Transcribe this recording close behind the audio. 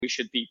We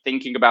should be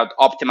thinking about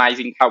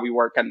optimizing how we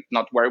work and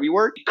not where we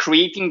work.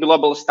 Creating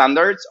global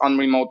standards on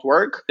remote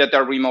work that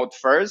are remote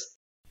first.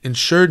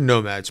 Insured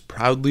Nomads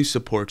proudly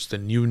supports the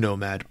New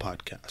Nomad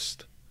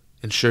podcast.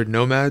 Insured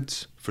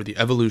Nomads for the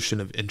evolution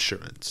of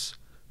insurance,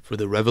 for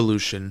the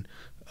revolution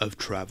of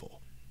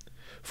travel.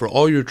 For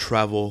all your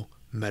travel,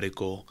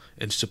 medical,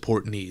 and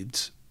support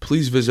needs,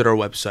 please visit our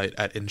website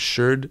at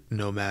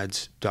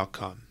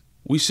insurednomads.com.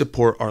 We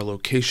support our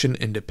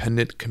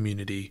location-independent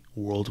community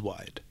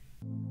worldwide.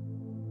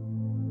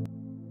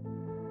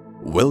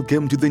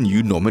 Welcome to the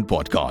New Nomad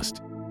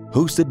podcast,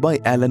 hosted by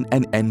Alan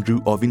and Andrew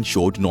of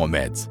Insured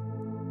Nomads.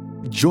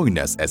 Join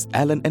us as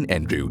Alan and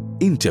Andrew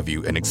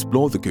interview and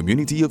explore the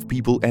community of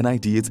people and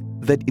ideas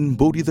that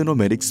embody the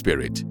nomadic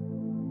spirit.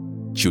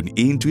 Tune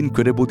in to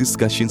incredible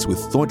discussions with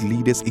thought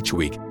leaders each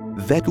week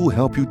that will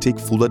help you take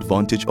full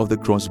advantage of the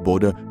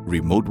cross-border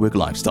remote work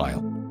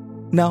lifestyle.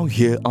 Now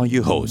here are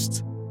your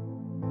hosts.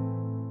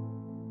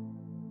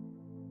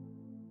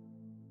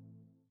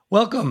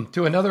 Welcome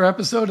to another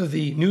episode of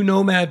the New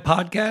Nomad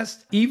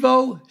podcast.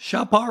 Ivo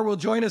Szapar will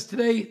join us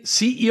today,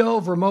 CEO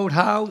of Remote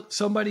How,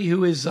 somebody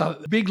who is a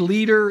big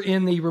leader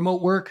in the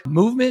remote work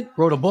movement,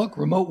 wrote a book,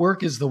 Remote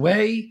Work is the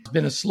Way. He's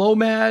been a slow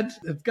mad.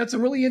 It's got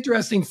some really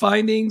interesting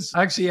findings.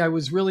 Actually, I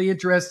was really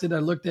interested. I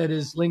looked at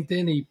his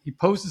LinkedIn. He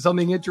posted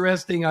something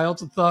interesting I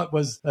also thought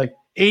was like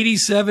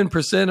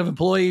 87% of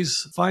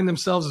employees find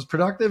themselves as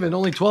productive and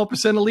only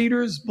 12% of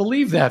leaders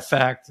believe that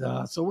fact.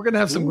 So we're going to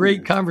have some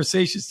great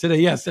conversations today.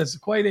 Yes, that's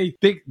quite a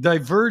big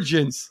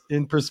divergence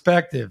in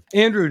perspective.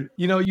 Andrew,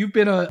 you've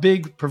been a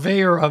big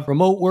purveyor of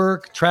remote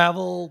work,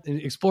 travel, and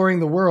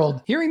exploring the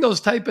world. Hearing those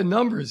type of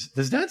numbers,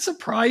 does that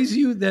surprise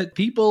you that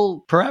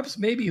people, perhaps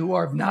maybe who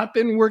have not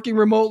been working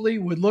remotely,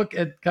 would look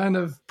at kind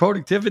of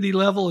productivity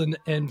level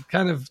and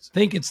kind of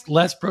think it's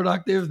less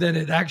productive than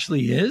it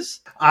actually is?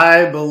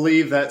 I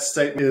believe that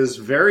statement is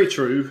very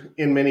true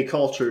in many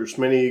cultures,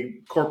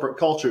 many corporate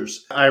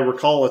cultures. I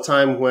recall a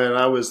time when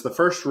I was the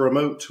first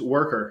remote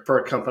worker for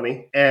a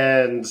company,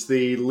 and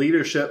the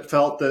leadership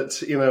felt that,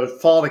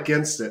 fought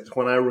against it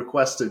when I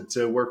requested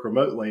to work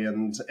remotely,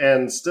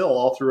 and still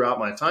all throughout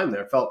my time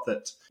there felt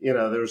that,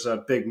 there's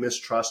a big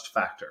mistrust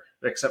factor,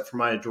 except for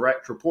my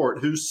direct report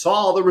who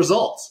saw the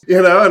results,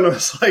 and I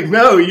was like,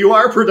 no, you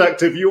are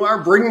productive. You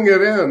are bringing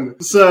it in.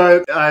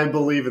 So I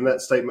believe in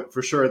that statement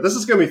for sure. This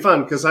is going to be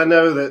fun because I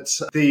know that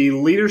the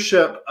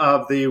leadership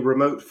of the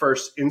Remote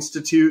First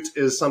Institute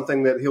is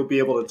something that he'll be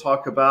able to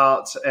talk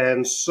about,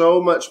 and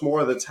so much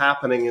more that's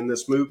happening in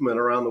this movement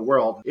around the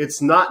world.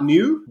 It's not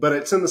new, but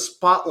it's in the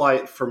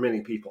spotlight for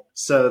many people.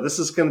 So this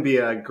is going to be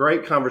a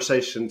great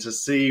conversation to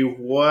see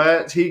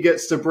what he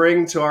gets to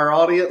bring to our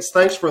audience.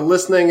 Thanks for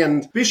listening,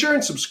 and be sure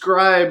and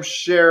subscribe,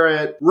 share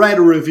it, write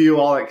a review,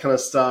 all that kind of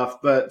stuff.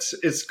 But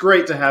it's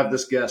great to have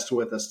this guest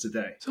with us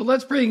today. So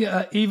let's bring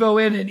Ivo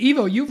in. And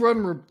Ivo, you've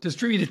run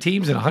distributed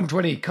teams in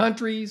 128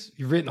 countries.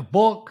 You've written a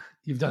book.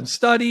 You've done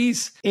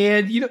studies.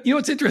 And you know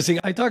what's interesting?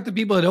 I talk to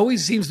people, it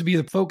always seems to be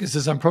the focus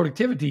is on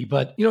productivity.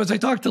 But, as I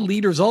talk to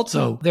leaders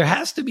also, there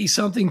has to be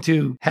something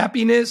to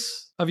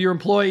happiness of your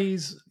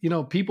employees,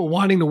 people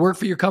wanting to work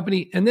for your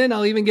company. And then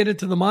I'll even get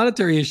into the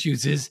monetary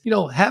issues is,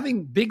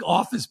 having big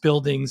office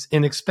buildings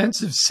in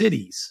expensive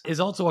cities is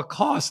also a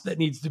cost that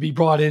needs to be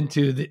brought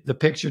into the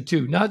picture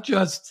too. Not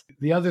just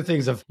the other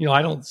things of,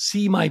 I don't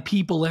see my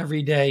people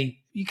every day.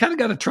 You kind of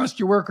got to trust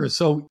your workers.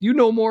 So you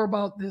know more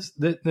about this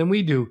than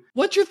we do.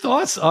 What's your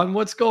thoughts on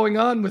what's going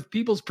on with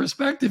people's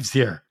perspectives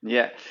here?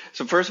 Yeah.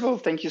 So first of all,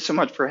 thank you so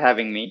much for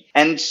having me.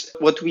 And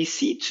what we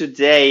see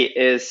today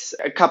is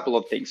a couple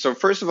of things. So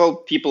first of all,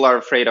 people are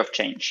afraid of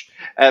change,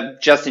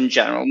 just in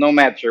general, no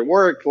matter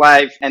work,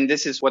 life. And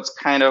this is what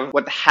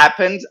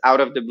happened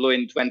out of the blue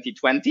in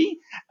 2020.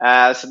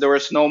 So there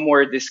was no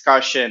more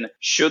discussion.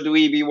 Should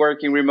we be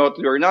working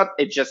remotely or not?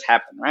 It just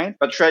happened, right?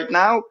 But right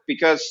now,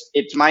 because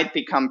it might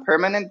become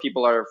permanent,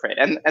 people are afraid.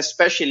 And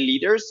especially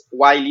leaders.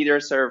 Why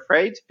leaders are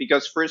afraid?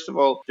 Because first of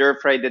all, they're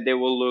afraid that they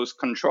will lose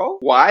control.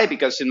 Why?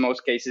 Because in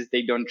most cases,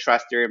 they don't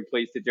trust their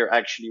employees that they're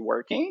actually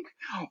working.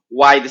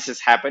 Why this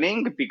is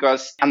happening?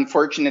 Because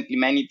unfortunately,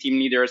 many team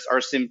leaders are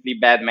simply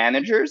bad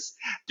managers.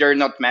 They're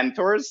not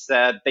mentors.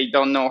 They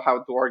don't know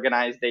how to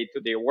organize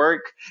day-to-day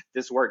work.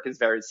 This work is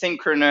very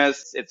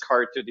synchronous. It's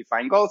hard to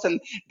define goals.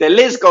 And the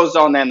list goes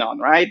on and on,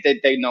 right?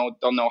 They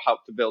don't know how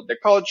to build the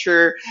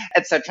culture,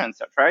 etc. and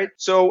stuff, right?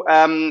 So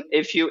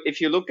if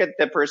you look at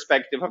the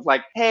perspective of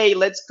like, hey,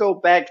 let's go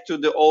back to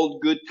the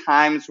old good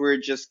times. We're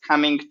just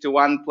coming to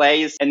one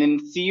place. And in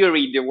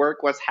theory, the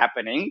work was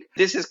happening.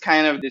 This is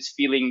kind of this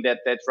feeling that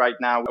right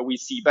now we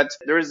see. But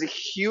there is a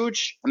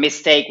huge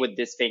mistake with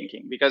this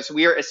thinking because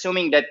we are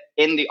assuming that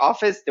in the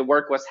office, the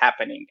work was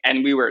happening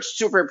and we were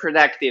super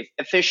productive,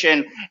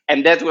 efficient,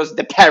 and that was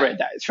the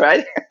paradise,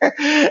 right?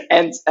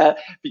 And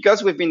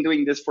because we've been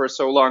doing this for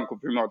so long with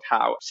Remote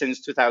How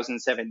since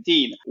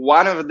 2017,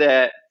 one of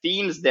the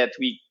themes that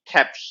we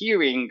kept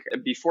hearing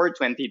before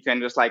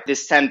 2020 was like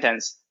this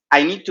sentence,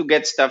 I need to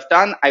get stuff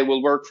done. I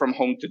will work from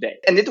home today.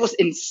 And it was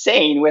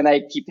insane when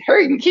I keep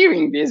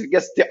hearing this,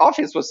 because the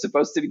office was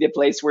supposed to be the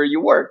place where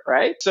you work,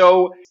 right?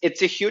 So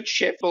it's a huge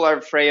shift. People are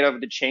afraid of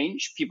the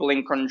change. People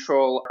in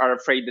control are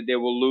afraid that they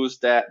will lose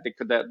the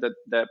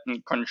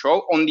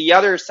control. On the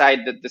other side,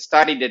 the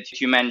study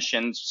that you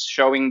mentioned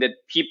showing that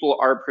people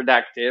are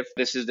productive.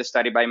 This is the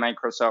study by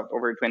Microsoft,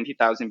 over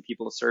 20,000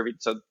 people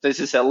surveyed. So this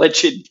is a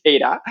legit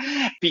data,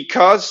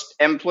 because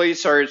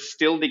employees are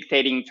still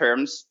dictating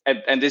terms.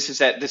 And this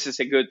is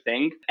a good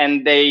thing.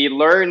 And they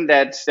learn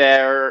that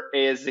there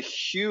is a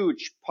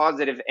huge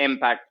positive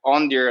impact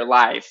on their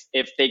life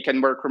if they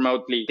can work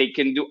remotely. They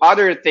can do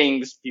other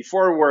things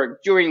before work,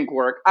 during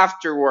work,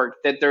 after work,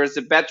 that there is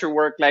a better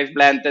work-life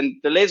blend, and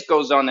the list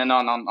goes on and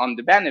on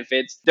the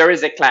benefits. There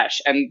is a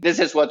clash. And this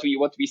is what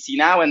we see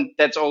now. And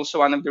that's also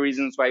one of the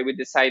reasons why we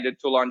decided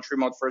to launch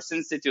Remote First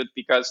Institute,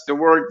 because the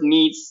world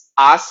needs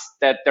us,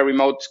 that the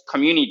remote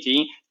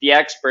community, the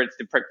experts,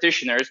 the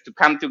practitioners, to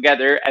come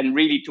together and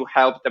really to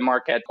help the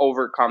market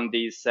overcome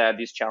these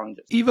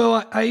challenges.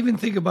 Ivo, I even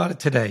think about it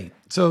today.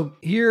 So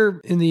here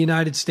in the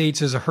United States,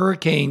 there's a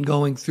hurricane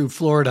going through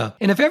Florida.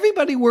 And if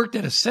everybody worked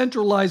at a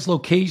centralized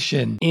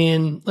location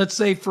in, let's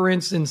say, for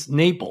instance,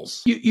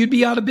 Naples, you'd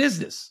be out of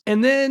business.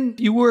 And then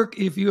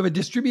if you have a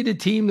distributed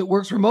team that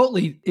works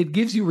remotely, it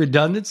gives you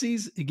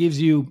redundancies. It gives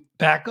you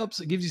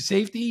backups. It gives you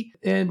safety.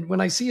 And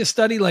when I see a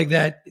study like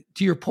that,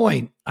 to your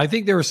point, I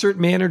think there are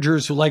certain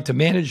managers who like to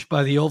manage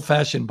by the old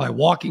fashioned, by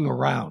walking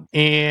around.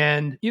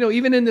 And,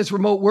 even in this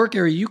remote work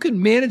area, you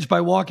can manage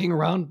by walking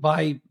around,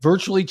 by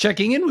virtually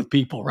checking in with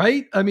people,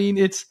 right? I mean,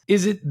 is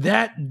it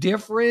that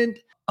different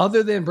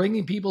other than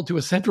bringing people to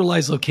a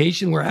centralized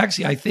location where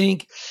actually, I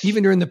think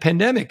even during the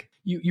pandemic,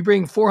 you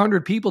bring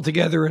 400 people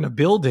together in a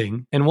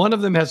building and one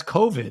of them has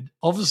COVID.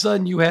 All of a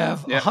sudden you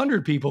have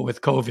 100 people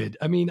with COVID.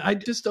 I mean, I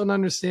just don't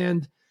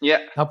understand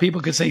how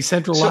people could say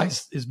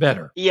centralized is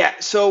better. Yeah.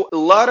 So a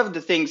lot of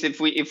the things, if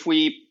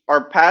we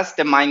are past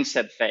the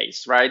mindset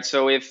phase, right?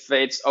 So if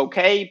it's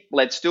okay,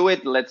 let's do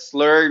it. Let's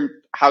learn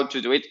how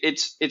to do it.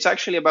 It's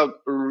actually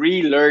about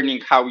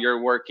relearning how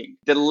you're working.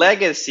 The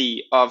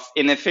legacy of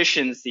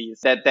inefficiencies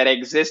that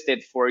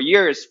existed for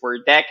years, for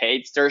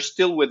decades, they're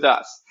still with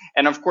us.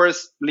 And of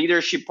course,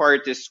 leadership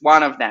part is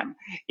one of them.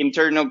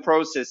 Internal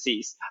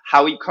processes,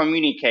 how we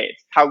communicate,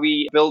 how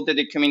we build the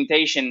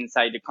documentation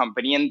inside the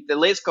company, and the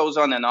list goes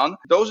on and on.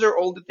 Those are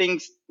all the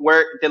things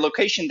where the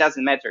location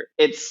doesn't matter.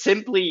 It's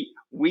simply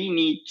we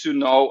need to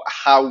know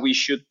how we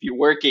should be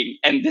working.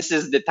 And this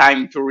is the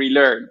time to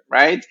relearn,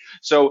 right?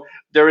 So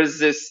there is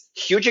this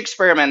huge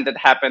experiment that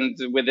happened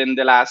within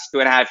the last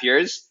 2.5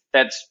 years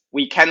that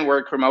we can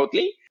work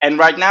remotely. And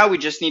right now, we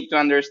just need to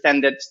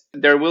understand that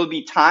there will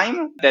be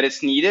time that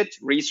is needed,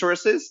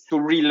 resources to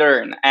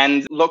relearn.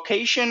 And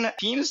location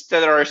teams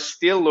that are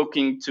still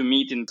looking to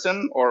meet in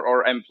person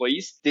or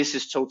employees, this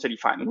is totally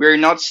fine. We're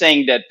not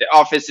saying that the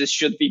offices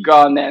should be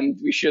gone and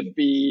we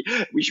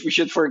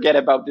should forget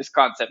about this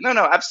concept. No,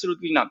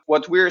 absolutely not.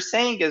 What we're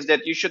saying is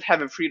that you should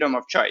have a freedom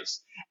of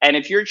choice. And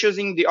if you're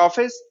choosing the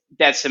office,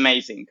 that's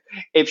amazing.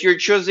 If you're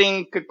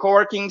choosing a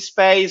co-working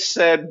space,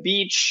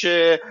 beach,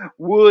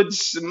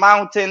 woods,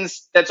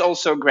 mountains, that's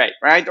also great,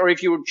 right? Or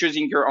if you're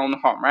choosing your own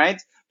home,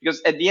 right?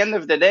 Because at the end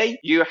of the day,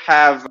 you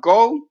have a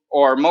goal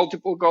or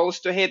multiple goals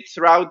to hit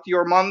throughout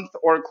your month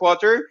or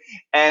quarter.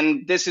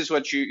 And this is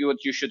what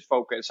you should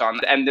focus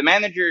on. And the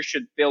manager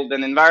should build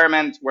an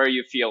environment where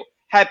you feel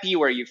happy,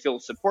 where you feel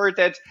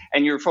supported,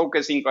 and you're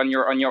focusing on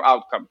your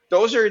outcome.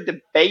 Those are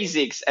the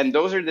basics, and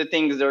those are the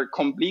things that are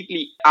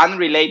completely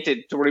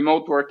unrelated to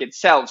remote work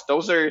itself.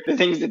 Those are the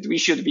things that we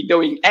should be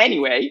doing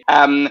anyway.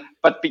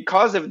 But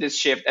because of this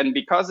shift and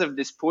because of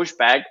this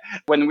pushback,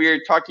 when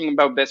we're talking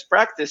about best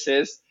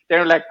practices,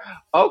 they're like,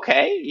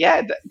 okay,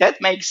 yeah,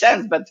 that makes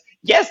sense. But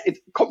yes, it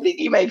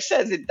completely makes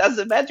sense. It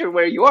doesn't matter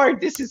where you are.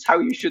 This is how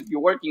you should be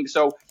working.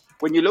 So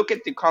when you look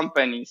at the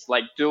companies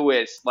like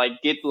Doist, like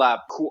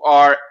GitLab, who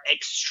are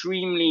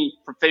extremely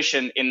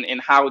proficient in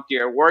how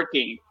they're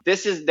working,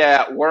 this is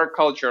the work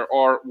culture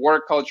or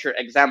work culture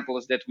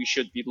examples that we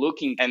should be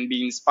looking and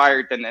be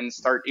inspired and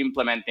start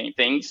implementing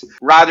things,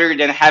 rather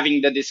than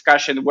having the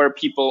discussion where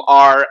people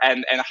are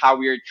and how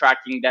we're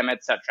tracking them,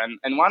 etc.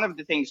 And one of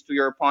the things, to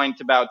your point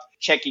about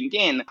checking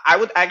in, I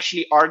would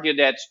actually argue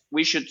that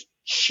we should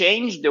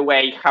change the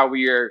way how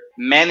we are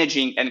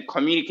managing and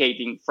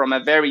communicating from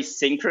a very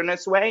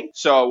synchronous way.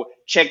 So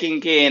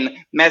checking in,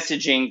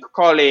 messaging,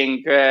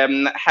 calling,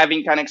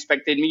 having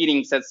unexpected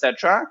meetings,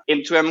 etc.,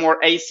 into a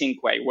more async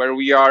way, where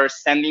we are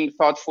sending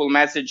thoughtful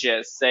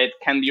messages. It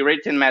can be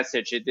written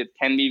message, it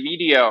can be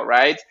video,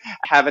 right?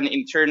 Have an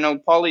internal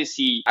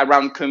policy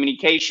around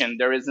communication.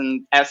 There is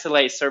an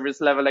SLA, service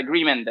level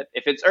agreement, that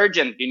if it's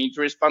urgent, you need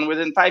to respond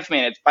within 5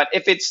 minutes. But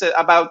if it's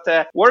about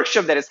a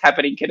workshop that is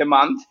happening in a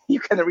month, you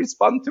can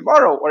respond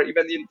tomorrow or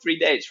even in 3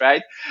 days,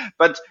 right?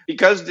 But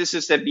because this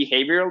is a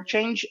behavioral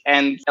change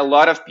and a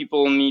lot of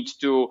people need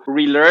to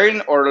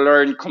relearn or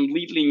learn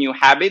completely new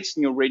habits,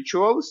 new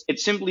rituals, it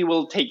simply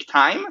will take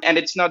time, and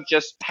it's not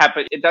just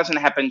it doesn't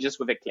happen just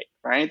with a click,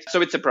 right?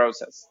 So it's a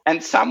process,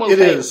 and some will It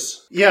fail.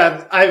 is.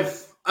 Yeah,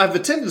 I've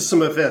attended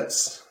some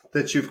events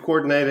that you've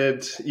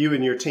coordinated, you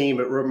and your team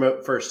at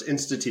Remote First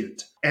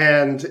Institute.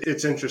 And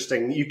it's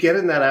interesting. You get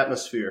in that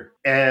atmosphere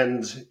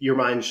and your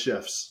mind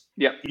shifts.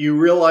 Yeah. You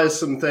realize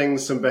some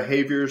things, some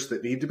behaviors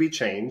that need to be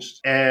changed.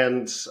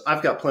 And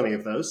I've got plenty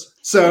of those.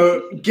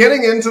 So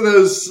getting into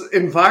those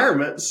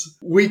environments,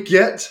 we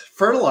get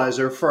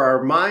fertilizer for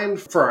our mind,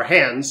 for our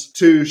hands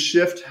to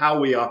shift how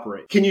we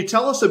operate. Can you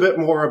tell us a bit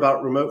more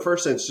about Remote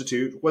First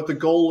Institute, what the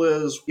goal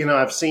is?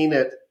 I've seen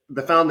it.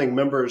 The founding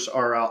members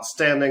are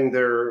outstanding.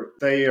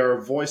 They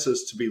are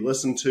voices to be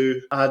listened to.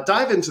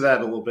 Dive into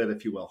that a little bit,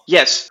 if you will.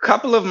 Yes. A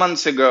couple of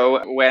months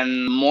ago,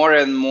 when more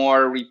and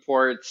more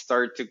reports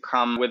start to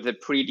come with the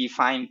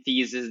predefined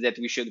thesis that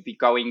we should be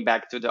going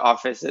back to the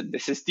office and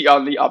this is the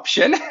only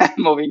option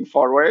moving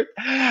forward,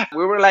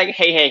 we were like,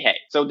 hey.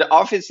 So the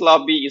office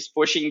lobby is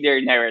pushing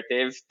their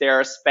narrative.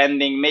 They're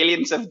spending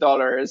millions of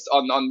dollars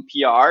on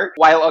PR,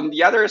 while on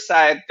the other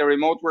side, the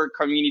remote work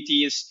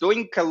community is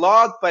doing a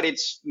lot, but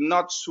it's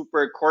not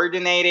super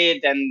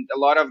coordinated, and a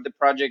lot of the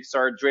projects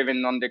are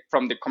driven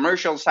from the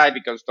commercial side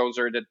because those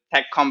are the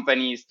tech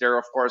companies. They're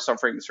of course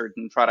offering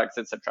certain products,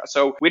 etc.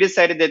 So we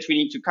decided that we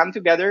need to come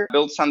together,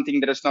 build something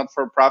that is not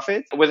for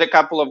profit with a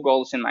couple of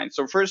goals in mind.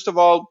 So first of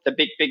all, the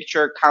big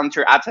picture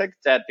counterattack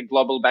that the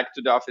global back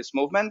to the office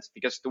movement,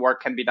 because the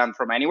work can be done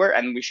from anywhere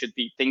and we should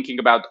be thinking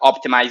about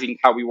optimizing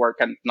how we work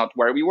and not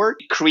where we work,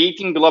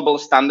 creating global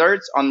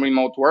standards on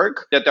remote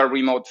work that are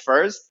remote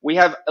first. We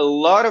have a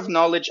lot of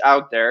knowledge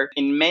out there.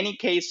 In many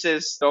cases,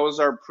 those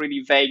are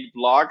pretty vague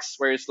blogs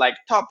where it's like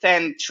top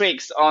 10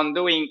 tricks on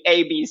doing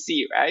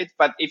ABC, right?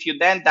 But if you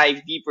then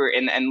dive deeper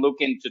and look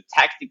into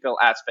tactical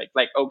aspect,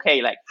 like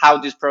how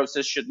this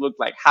process should look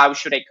like, how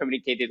should I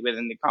communicate it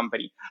within the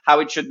company, how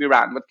it should be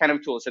run, what kind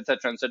of tools,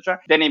 etc.,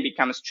 then it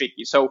becomes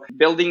tricky. So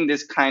building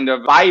this kind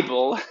of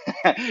Bible,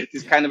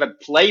 this kind of a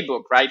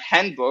playbook, right,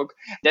 handbook,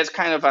 that's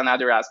kind of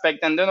another aspect.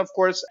 And then, of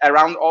course,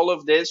 around all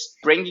of this,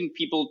 bringing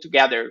people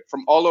together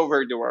from all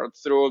over the world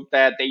through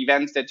the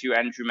events that you,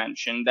 Andrew,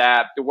 mentioned,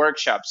 the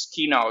workshops,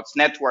 keynotes,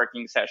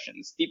 networking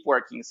sessions, deep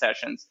working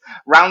sessions,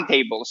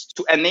 roundtables,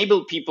 to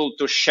enable people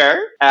to share,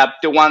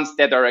 the ones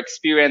that are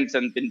experienced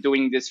and been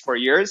doing this for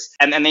years,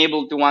 and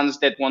enable the ones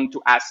that want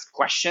to ask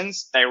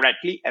questions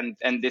directly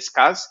and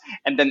discuss,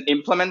 and then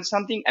implement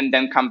something, and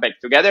then come back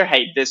together.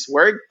 Hey, this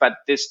worked, but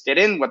this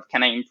didn't. What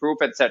can I improve,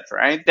 etc.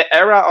 Right? The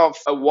era of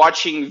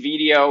watching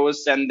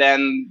videos and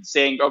then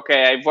saying,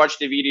 okay, I've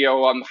watched a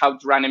video on how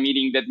to run a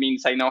meeting, that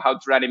means I know how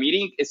to run a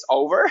meeting, is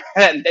over,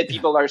 and that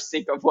people are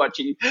sick of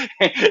watching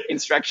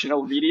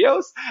instructional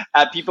videos.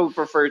 People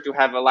prefer to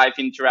have a live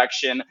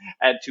interaction,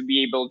 to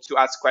be able to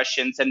ask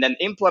questions and then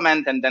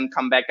implement and then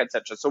come back,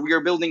 etc. So we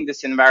are building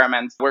this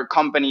environment where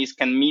companies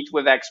can meet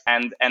with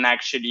experts and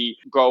actually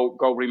go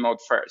remote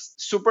first.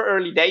 Super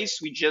early days.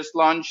 We just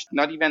launched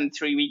not even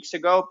 3 weeks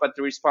ago, but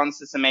the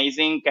response is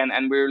amazing.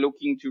 And we're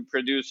looking to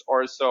produce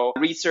also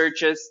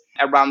researches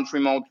around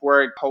remote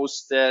work,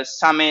 host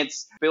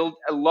summits, build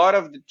a lot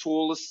of the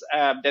tools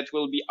that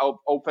will be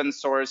open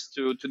source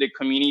to the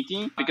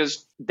community,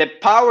 because the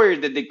power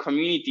that the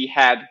community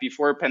had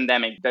before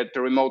pandemic, that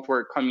the remote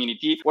work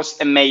community, was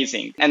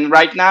amazing. And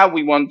right now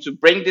we want to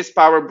bring this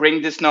power,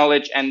 bring this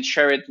knowledge, and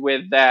share it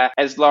with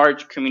as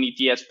large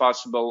community as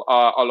possible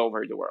all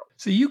over the world.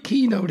 So you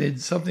keynoted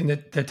something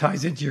that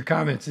ties into your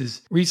comments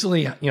is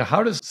recently,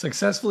 how to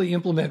successfully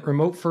implement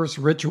remote first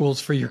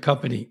rituals for your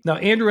company. Now,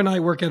 Andrew and I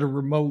work at a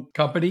remote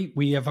company.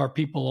 We have our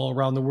people all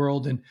around the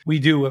world, and we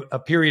do a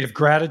period of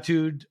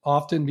gratitude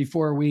often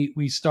before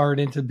we start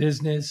into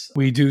business.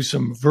 We do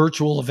some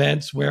virtual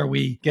events where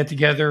we get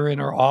together in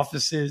our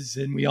offices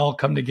and we all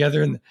come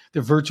together in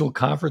the virtual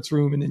conference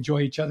room and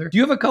enjoy each other. Do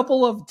you have a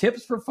couple of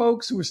tips for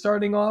folks who are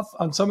starting off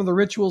on some of the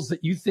rituals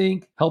that you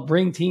think help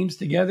bring teams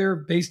together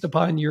based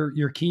upon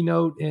your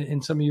keynote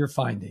and some of your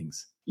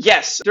findings?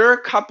 Yes, there are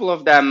a couple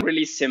of them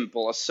really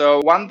simple. So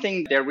one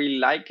thing they really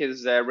like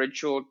is a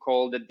ritual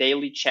called the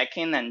daily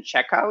check-in and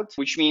check-out,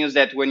 which means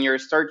that when you're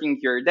starting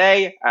your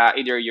day,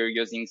 either you're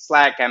using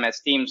Slack, MS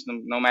Teams,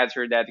 no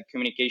matter the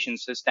communication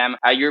system,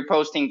 you're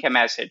posting a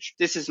message.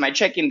 This is my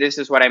check-in. This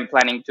is what I'm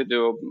planning to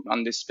do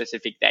on this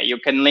specific day. You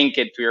can link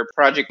it to your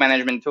project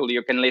management tool.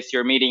 You can list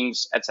your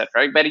meetings,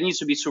 etc. But it needs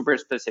to be super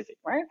specific,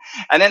 right?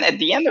 And then at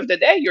the end of the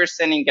day, you're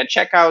sending a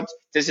checkout.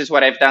 This is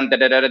what I've done.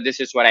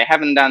 This is what I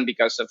haven't done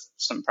because of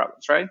some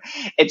problems, right?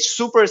 It's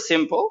super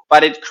simple,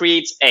 but it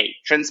creates a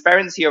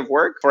transparency of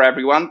work for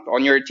everyone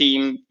on your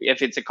team.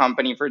 If it's a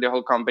company, for the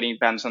whole company,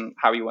 depends on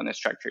how you want to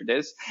structure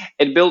this.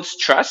 It builds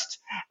trust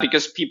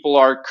because people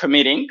are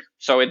committing.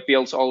 So it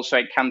builds also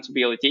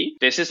accountability.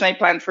 This is my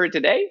plan for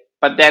today.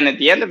 But then at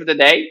the end of the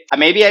day,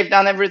 maybe I've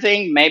done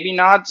everything, maybe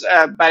not,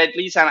 but at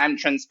least I'm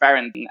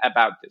transparent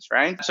about this,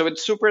 right? So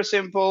it's super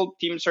simple.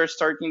 Teams are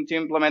starting to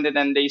implement it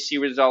and they see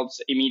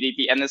results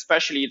immediately. And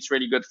especially it's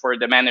really good for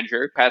the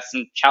manager who has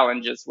some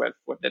challenges with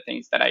the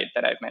things that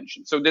I've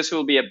mentioned. So this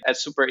will be a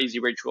super easy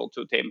ritual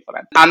to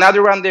implement.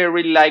 Another one they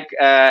really like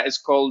is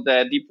called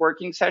the deep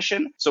working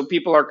session. So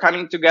people are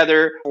coming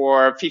together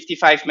for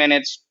 55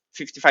 minutes,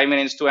 55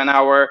 minutes to an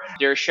hour.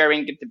 They're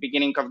sharing at the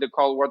beginning of the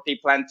call what they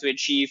plan to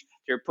achieve.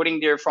 They're putting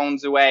their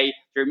phones away.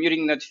 They're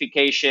muting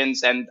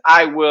notifications. And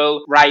I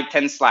will write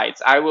 10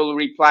 slides. I will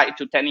reply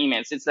to 10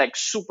 emails. It's like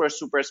super,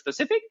 super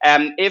specific.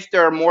 If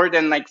there are more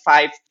than like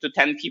 5 to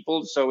 10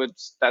 people, so it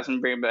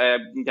doesn't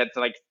get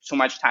like too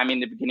much time in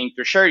the beginning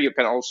to share, you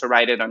can also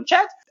write it on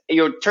chat.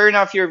 You turn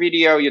off your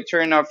video, you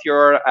turn off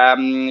your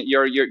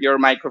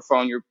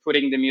microphone, you're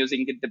putting the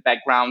music in the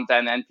background,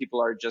 and then people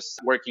are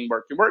just working.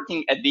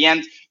 At the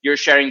end, you're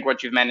sharing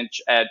what you've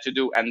managed to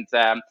do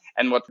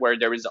and what were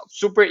the results.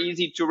 Super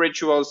easy 2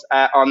 rituals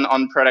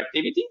on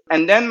productivity.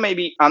 And then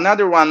maybe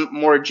another one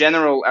more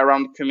general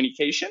around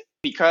communication.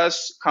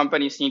 Because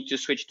companies need to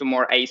switch to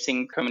more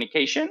async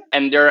communication,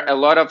 and there are a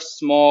lot of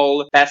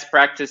small best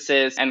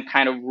practices and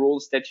kind of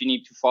rules that you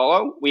need to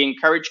follow. We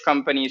encourage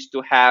companies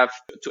to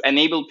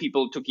enable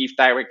people to give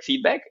direct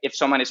feedback if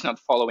someone is not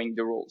following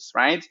the rules,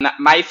 right? Now,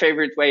 my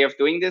favorite way of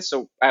doing this,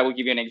 so I will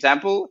give you an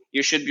example.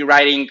 You should be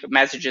writing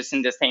messages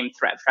in the same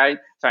thread, right?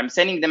 So I'm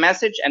sending the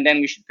message and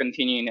then we should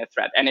continue in a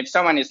thread. And if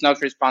someone is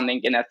not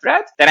responding in a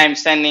thread, then I'm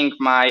sending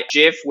my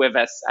GIF with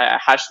a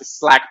hash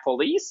Slack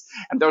police.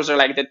 And those are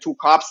like the 2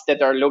 cops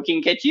that are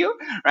looking at you,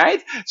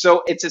 right?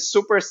 So it's a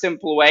super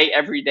simple way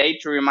every day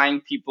to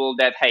remind people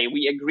that, hey,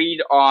 we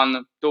agreed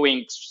on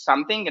doing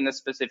something in a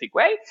specific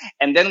way.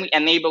 And then we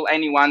enable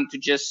anyone to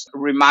just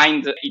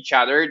remind each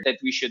other that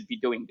we should be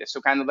doing this. So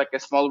kind of like a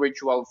small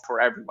ritual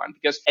for everyone.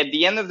 Because at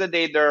the end of the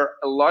day, there are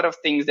a lot of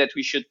things that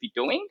we should be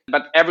doing,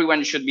 but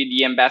everyone should be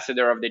the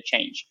ambassador of the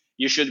change.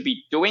 You should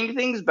be doing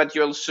things, but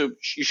you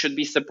should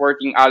be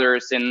supporting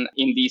others in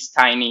these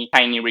tiny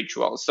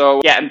rituals.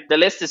 So yeah, the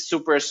list is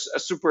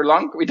super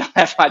long. We don't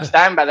have much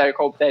time, but I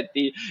hope that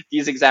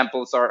these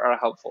examples are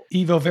helpful.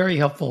 Ivo, very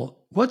helpful.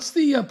 What's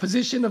the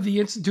position of the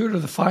Institute or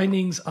the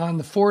findings on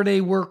the 4-day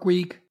work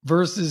week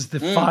versus the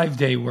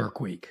 5-day work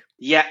week?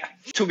 Yeah,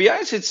 to be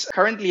honest, it's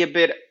currently a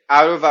bit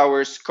out of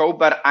our scope,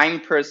 but I'm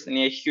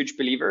personally a huge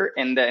believer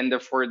in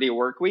the 4-day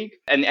work week.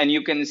 And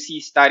you can see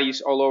studies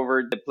all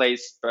over the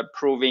place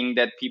proving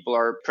that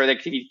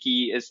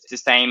productivity is the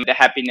same, the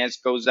happiness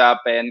goes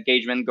up,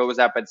 engagement goes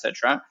up,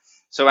 etc.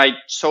 So I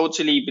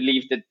totally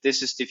believe that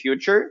this is the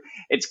future.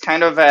 It's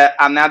kind of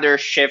another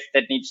shift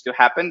that needs to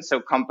happen.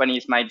 So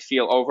companies might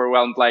feel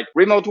overwhelmed, like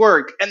remote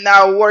work and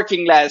now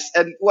working less.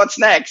 And what's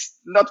next?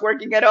 Not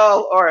working at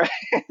all. Or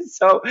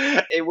so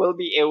it will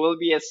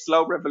be a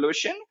slow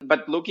revolution.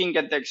 But looking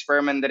at the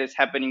experiment that is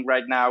happening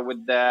right now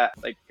with the,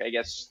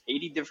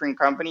 80 different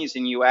companies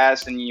in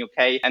US and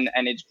UK,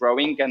 and it's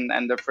growing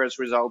and the first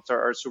results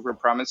are super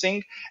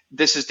promising.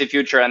 This is the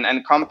future.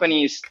 And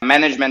companies,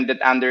 management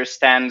that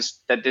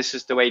understands that this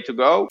is the way to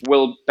go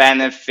will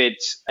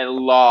benefit a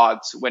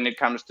lot when it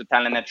comes to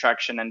talent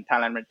attraction and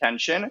talent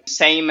retention.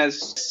 Same as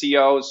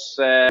CEOs,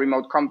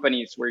 remote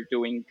companies were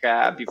doing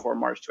before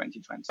March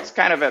 2020. It's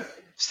kind of a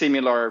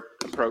similar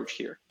approach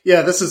here.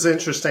 Yeah, this is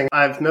interesting.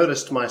 I've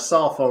noticed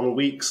myself on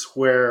weeks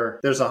where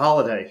there's a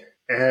holiday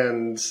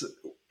and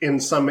in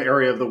some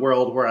area of the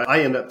world where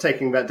I end up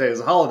taking that day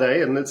as a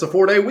holiday, and it's a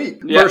 4-day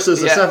week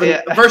versus a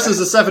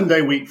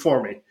 7-day week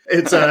for me.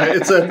 It's a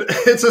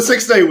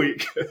 6-day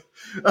week.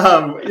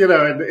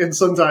 And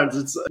sometimes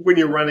it's when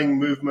you're running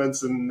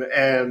movements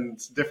and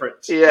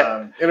different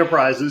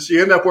enterprises,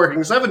 you end up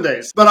working 7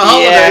 days. But a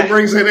holiday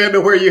brings it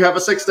into where you have a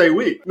 6-day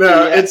week.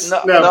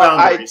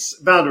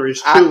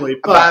 Boundaries,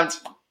 truly.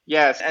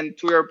 Yes, and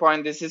to your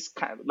point, this is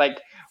kind of like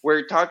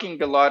we're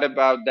talking a lot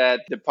about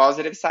the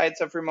positive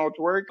sides of remote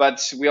work,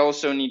 but we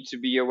also need to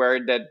be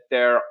aware that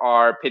there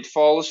are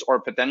pitfalls or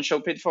potential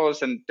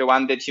pitfalls. And the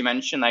one that you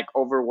mentioned, like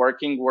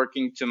overworking,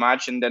 working too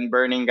much, and then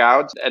burning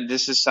out,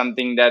 this is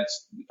something that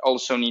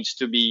also needs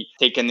to be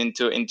taken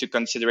into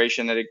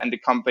consideration. And the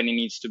company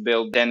needs to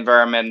build the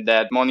environment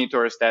that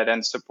monitors that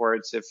and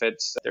supports if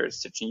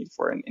there's such need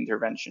for an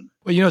intervention.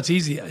 Well, it's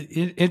easy.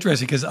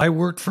 Interesting, because I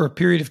worked for a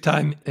period of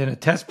time in a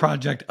test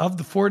project of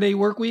the 4-day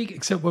work week,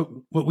 except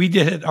what we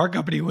did at our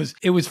company was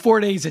 4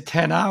 days at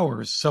 10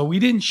 hours. So we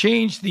didn't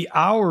change the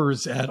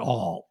hours at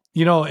all.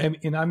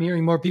 And I'm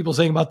hearing more people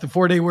saying about the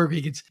 4-day work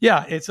week.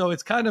 So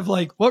it's kind of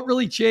like what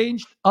really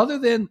changed, other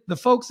than the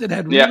folks that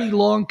had really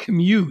long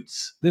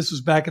commutes. This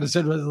was back in the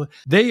 70s.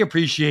 They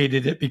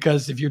appreciated it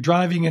because if you're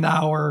driving an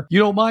hour, you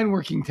don't mind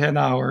working 10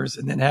 hours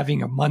and then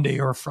having a Monday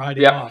or a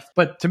Friday off.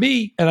 But to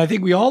me, and I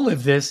think we all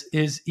live this,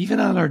 is even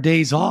on our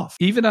days off,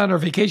 even on our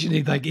vacation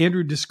days, like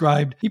Andrew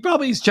described, he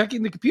probably is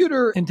checking the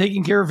computer and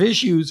taking care of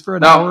issues for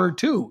an hour or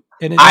two.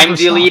 I'm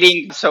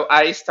deleting. So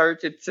I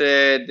started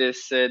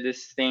this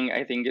thing.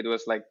 I think it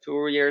was like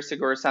 2 years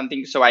ago or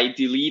something. So I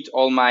delete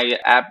all my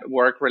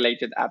work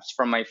related apps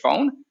from my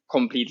phone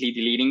completely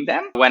deleting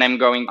them when I'm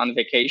going on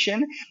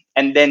vacation.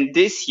 And then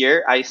this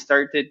year, I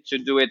started to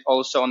do it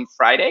also on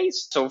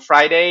Fridays. So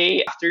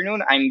Friday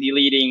afternoon, I'm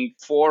deleting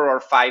 4 or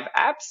 5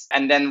 apps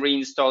and then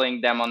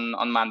reinstalling them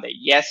on Monday.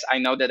 Yes, I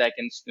know that I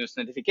can snooze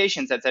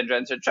notifications,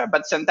 etc.,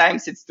 but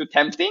sometimes it's too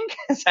tempting.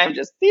 So I'm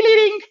just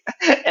deleting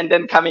and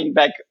then coming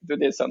back to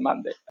this on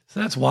Monday. So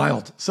that's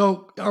wild.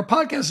 So our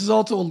podcast is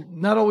also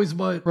not always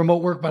about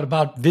remote work, but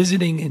about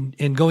visiting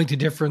and going to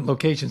different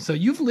locations. So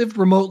you've lived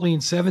remotely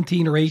in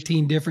 17 or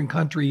 18 different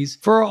countries.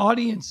 For our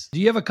audience, do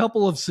you have a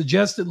couple of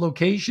suggested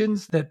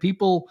locations that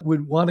people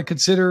would want to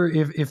consider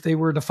if they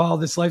were to follow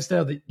this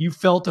lifestyle that you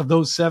felt of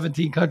those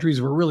 17 countries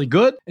were really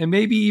good? And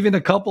maybe even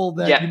a couple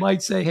that you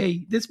might say,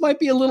 hey, this might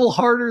be a little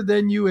harder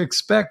than you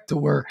expect to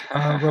work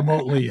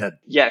remotely at.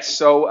 Yes.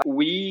 So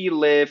we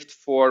lived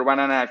for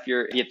 1.5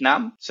 years in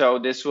Vietnam. So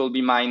this will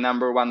be my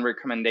number one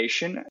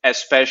recommendation,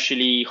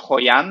 especially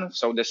Hoi An,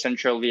 so the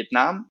central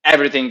Vietnam.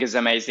 Everything is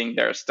amazing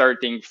there,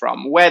 starting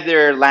from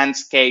weather,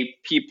 landscape,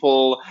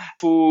 people,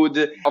 food.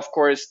 Of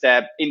course,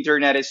 the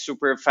internet is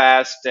super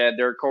fast.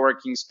 There are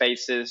co-working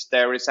spaces.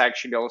 There is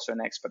actually also an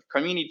expat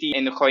community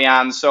in Hoi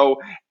An. So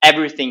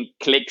everything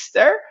clicks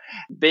there.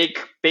 Big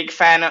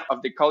fan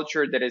of the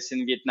culture that is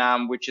in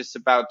Vietnam, which is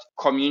about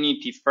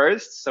community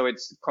first. So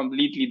it's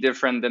completely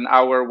different than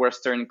our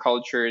Western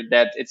culture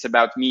that it's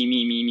about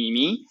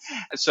me.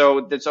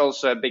 So that's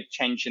also a big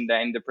change in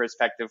the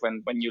perspective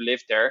when you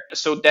live there.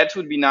 So that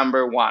would be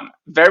number one.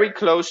 Very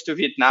close to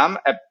Vietnam,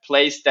 a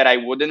place that I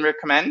wouldn't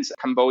recommend,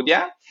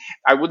 Cambodia.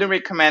 I wouldn't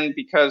recommend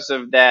because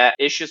of the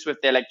issues with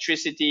the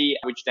electricity,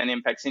 which then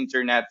impacts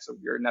internet. So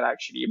you're not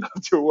actually able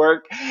to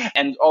work.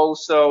 And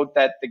also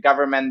that the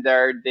government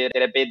there did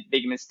a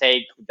big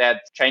mistake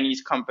that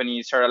Chinese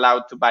companies are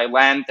allowed to buy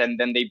land, and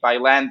then they buy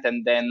land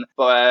and then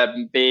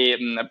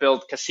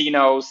build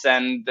casinos.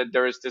 And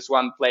there's this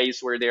one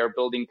place where they are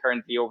building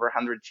currently over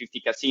 150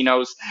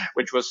 casinos,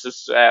 which was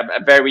just a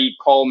very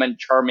calm and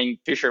charming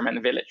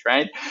fisherman village,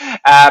 right?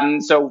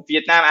 So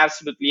Vietnam,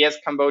 absolutely yes.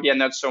 Cambodia,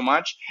 not so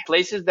much.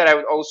 Places that I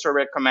would also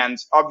recommend,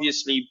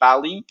 obviously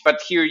Bali,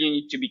 but here you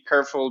need to be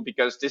careful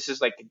because this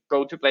is like a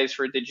go-to place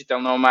for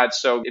digital nomads,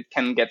 so it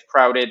can get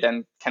crowded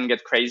and can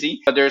get crazy.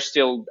 But there's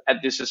still,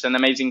 this is an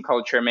amazing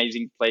culture,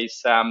 amazing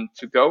place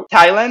to go.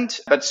 Thailand,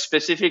 but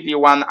specifically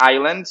one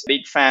island.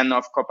 Big fan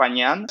of Koh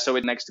Phangan, so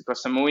it's next to Koh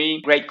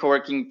Samui. Great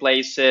co-working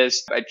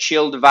places,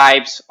 chilled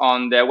vibes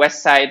on the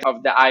west side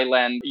of the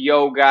island,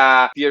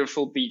 yoga,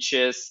 beautiful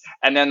beaches,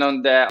 and then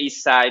on the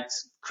east side,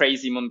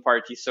 crazy moon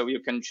party, so you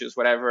can choose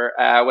whatever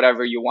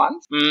you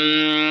want.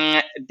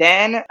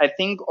 Then I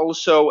think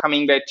also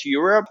coming back to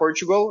Europe,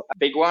 Portugal, a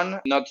big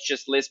one, not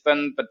just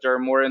Lisbon, but there are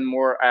more and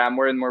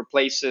more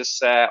places,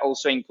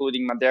 also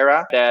including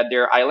Madeira,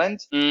 their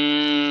island.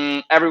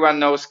 Everyone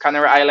knows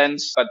Canary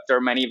Islands, but there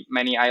are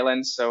many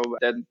islands, so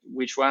then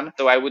which one?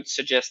 So I would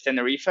suggest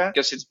Tenerife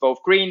because it's both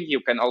green,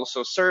 you can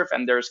also surf,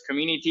 and there's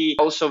community.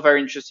 Also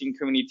very interesting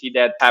community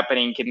that's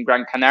happening in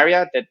Gran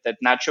Canaria, that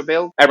Nacho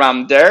built.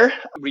 Around there,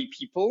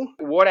 people.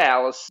 What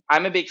else?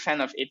 I'm a big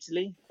fan of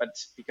Italy, but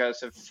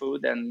because of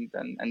food and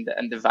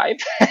the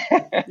vibe.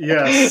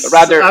 Yes,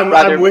 rather,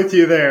 I'm with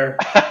you there.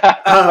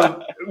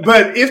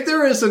 But if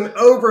there is an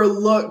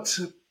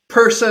overlooked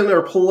person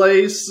or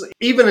place,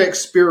 even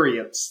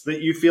experience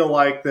that you feel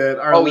like that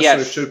our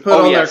listeners should put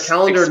on their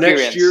calendar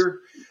next year,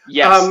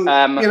 yes,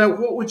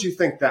 what would you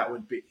think that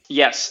would be?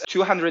 Yes,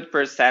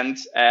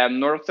 200%.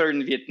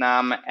 Northern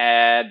Vietnam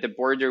at the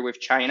border with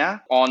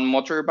China on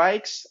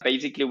motorbikes.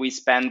 Basically, we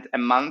spent a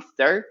month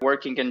there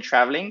working and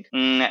traveling.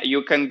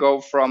 You can go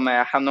from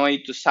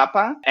Hanoi to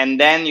Sapa, and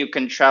then you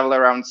can travel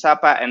around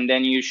Sapa, and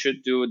then you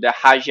should do the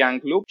Ha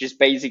Giang loop, which is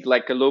basically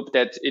like a loop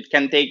that it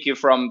can take you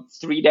from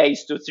 3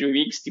 days to 3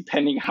 weeks,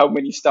 depending how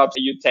many stops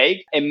you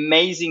take.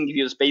 Amazing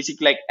views.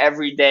 Basically, like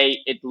every day,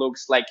 it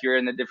looks like you're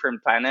in a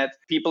different planet.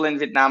 People in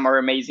Vietnam are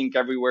amazing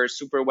everywhere,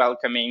 super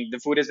welcoming. The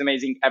food is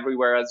amazing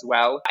everywhere as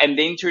well. And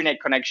the internet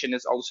connection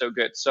is also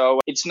good. So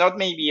it's not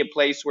maybe a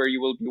place where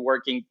you will be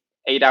working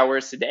 8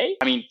 hours a day.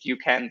 I mean, you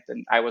can't.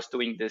 And I was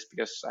doing this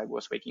because I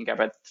was waking up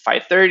at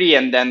 5:30,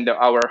 and then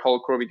our whole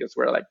crew, because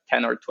we're like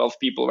 10 or 12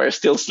 people, were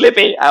still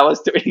sleeping. I was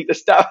doing the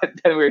stuff, and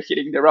then we're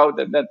hitting the road,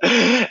 and then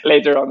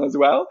later on as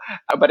well.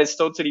 But it's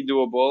totally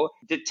doable.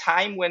 The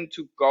time when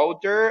to go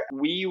there,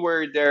 we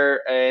were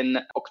there in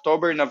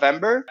October,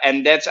 November,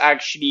 and that's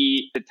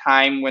actually the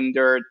time when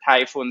there are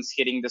typhoons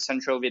hitting the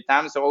central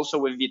Vietnam. So also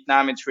with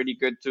Vietnam, it's really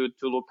good to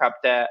look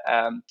up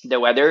the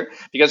weather,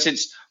 because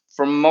it's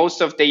for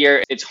most of the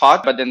year, it's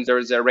hot, but then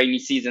there's a rainy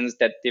seasons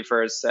that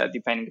differs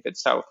depending if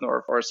it's south,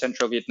 north, or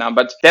central Vietnam.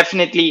 But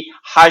definitely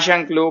Ha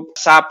Giang Loop,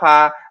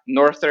 Sapa,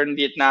 northern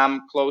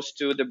Vietnam, close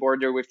to the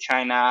border with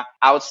China,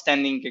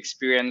 outstanding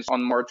experience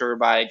on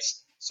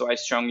motorbikes. So I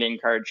strongly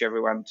encourage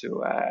everyone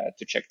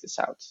to check this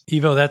out.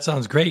 Ivo, that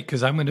sounds great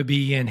because I'm going to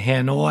be in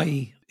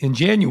Hanoi in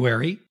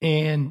January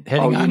and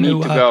heading you on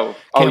need to to go.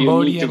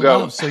 Cambodia You need to and go.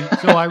 Laos.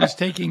 So I was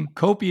taking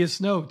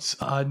copious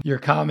notes on your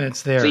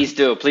comments there. Please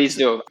do.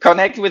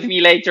 Connect with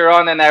me later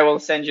on, and I will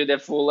send you the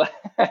full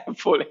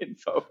full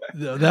info.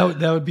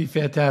 That would be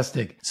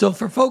fantastic. So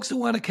for folks who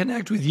want to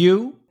connect with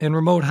you and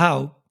Remote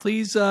How,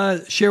 please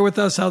share with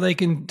us how they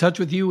can touch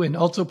with you, and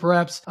also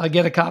perhaps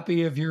get a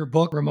copy of your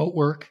book, Remote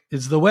Work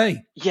is the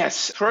Way.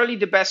 Yes, probably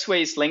the best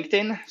way is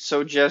LinkedIn.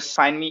 So just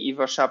find me,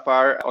 Ivo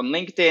Szapar, on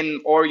LinkedIn,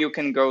 or you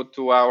can go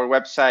to our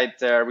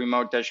website,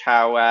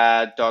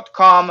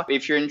 remote-how.com.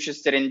 If you're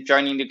interested in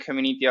joining the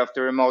community of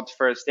the Remote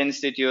First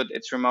Institute,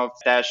 it's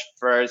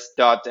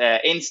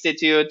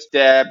remote-first.institute.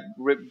 The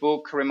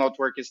book, Remote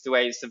Work is the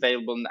Way, is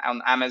available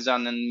on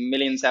Amazon and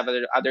millions of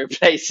other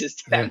places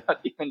that I'm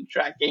not even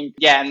tracking.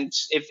 Yeah, and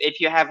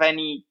if you have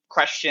any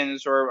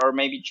questions or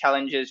maybe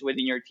challenges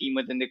within your team,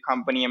 within the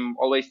company, I'm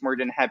always more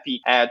than happy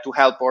to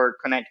help or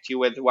connect you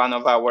with one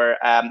of our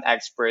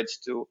experts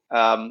to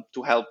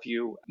help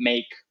you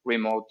make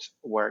remote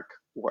work.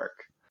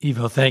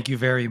 Ivo, thank you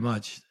very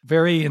much.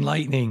 Very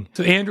enlightening.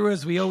 So Andrew,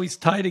 as we always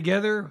tie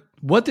together,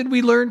 what did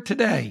we learn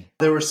today?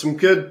 There were some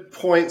good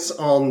points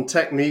on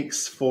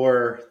techniques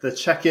for the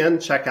check-in,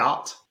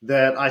 check-out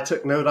that I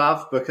took note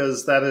of,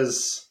 because that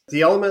is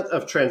the element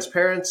of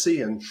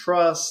transparency and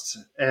trust,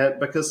 and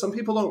because some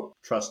people don't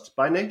trust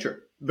by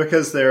nature,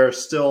 because they're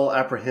still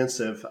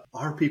apprehensive.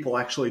 Are people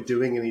actually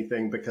doing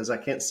anything because I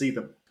can't see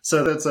them?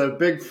 So that's a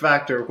big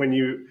factor when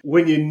you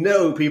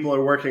know people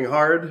are working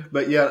hard,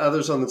 but yet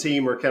others on the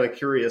team are kind of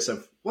curious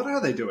of what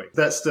are they doing?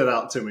 That stood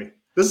out to me.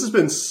 This has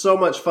been so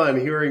much fun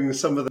hearing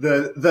some of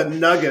the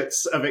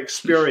nuggets of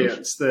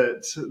experience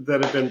that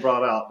have been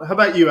brought out. How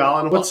about you,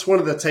 Alan? What's one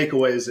of the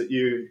takeaways that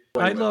you...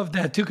 I love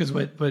that too, because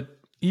what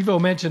Ivo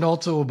mentioned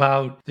also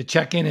about the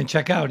check-in and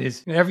check-out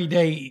is every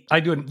day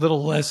I do a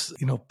little less,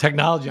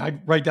 technology. I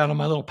write down on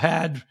my little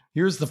pad,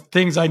 here's the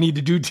things I need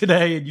to do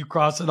today, and you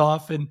cross it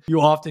off, and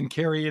you often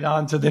carry it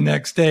on to the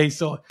next day.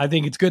 So I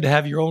think it's good to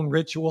have your own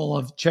ritual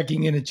of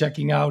checking in and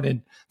checking out.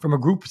 And from a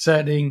group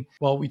setting,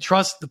 while we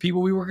trust the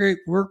people we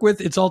work with,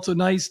 it's also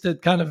nice to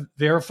kind of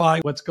verify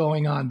what's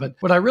going on. But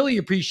what I really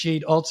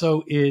appreciate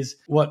also is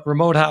what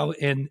Remote How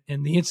and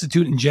the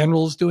Institute in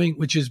general is doing,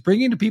 which is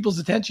bringing to people's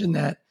attention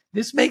that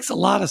this makes a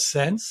lot of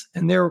sense.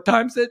 And there are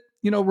times that,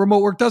 remote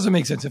work doesn't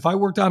make sense. If I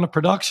worked on a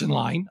production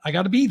line, I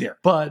got to be there.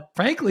 But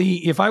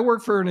frankly, if I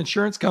work for an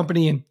insurance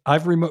company, and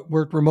I've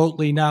worked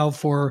remotely now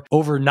for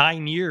over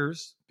 9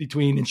 years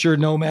between Insured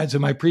Nomads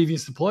and my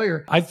previous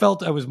employer, I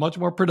felt I was much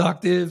more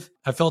productive.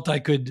 I felt I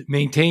could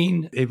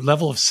maintain a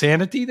level of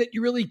sanity that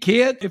you really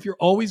can't if you're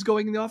always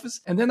going in the office.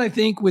 And then I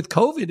think with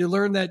COVID, you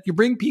learn that you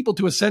bring people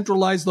to a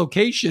centralized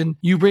location.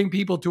 You bring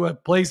people to a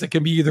place that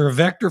can be either a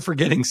vector for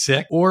getting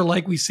sick, or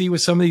like we see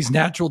with some of these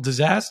natural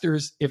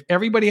disasters, if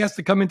everybody has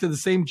to come into the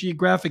same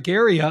geographic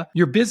area,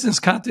 your business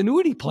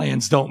continuity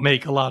plans don't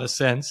make a lot of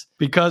sense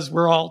because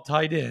we're all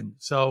tied in.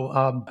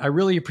 So I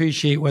really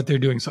appreciate what they're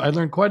doing. So I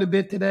learned quite a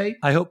bit today.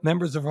 I hope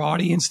members of our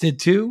audience did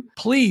too.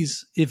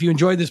 Please, if you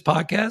enjoyed this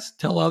podcast,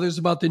 tell others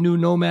about the New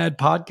Nomad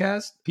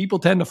podcast. People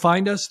tend to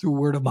find us through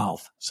word of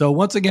mouth. So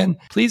once again,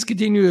 please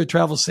continue to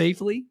travel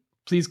safely.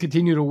 Please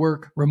continue to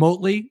work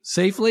remotely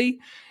safely.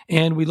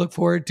 And we look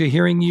forward to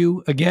hearing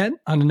you again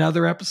on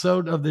another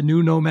episode of the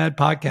New Nomad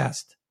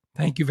podcast.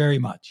 Thank you very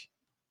much.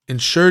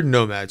 Insured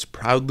Nomads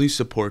proudly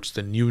supports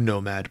the New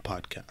Nomad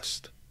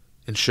podcast.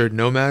 Insured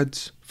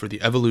Nomads, for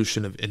the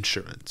evolution of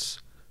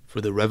insurance,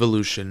 for the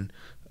revolution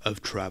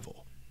of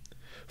travel.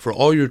 For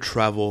all your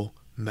travel,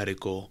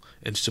 medical,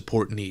 and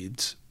support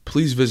needs,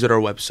 please visit our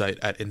website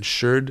at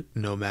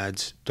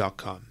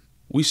insurednomads.com.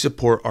 We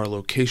support our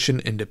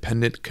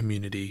location-independent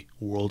community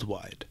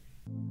worldwide.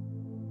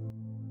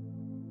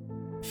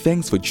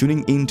 Thanks for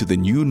tuning in to the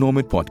New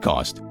Nomad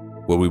podcast,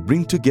 where we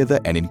bring together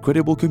an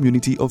incredible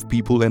community of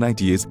people and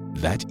ideas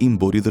that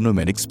embody the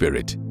nomadic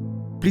spirit.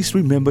 Please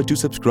remember to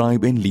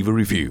subscribe and leave a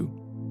review.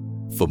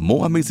 For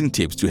more amazing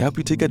tips to help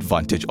you take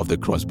advantage of the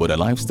cross-border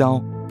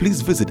lifestyle,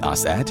 please visit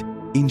us at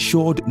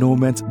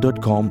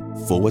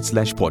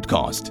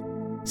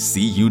insurednomads.com/podcast.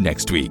 See you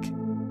next week.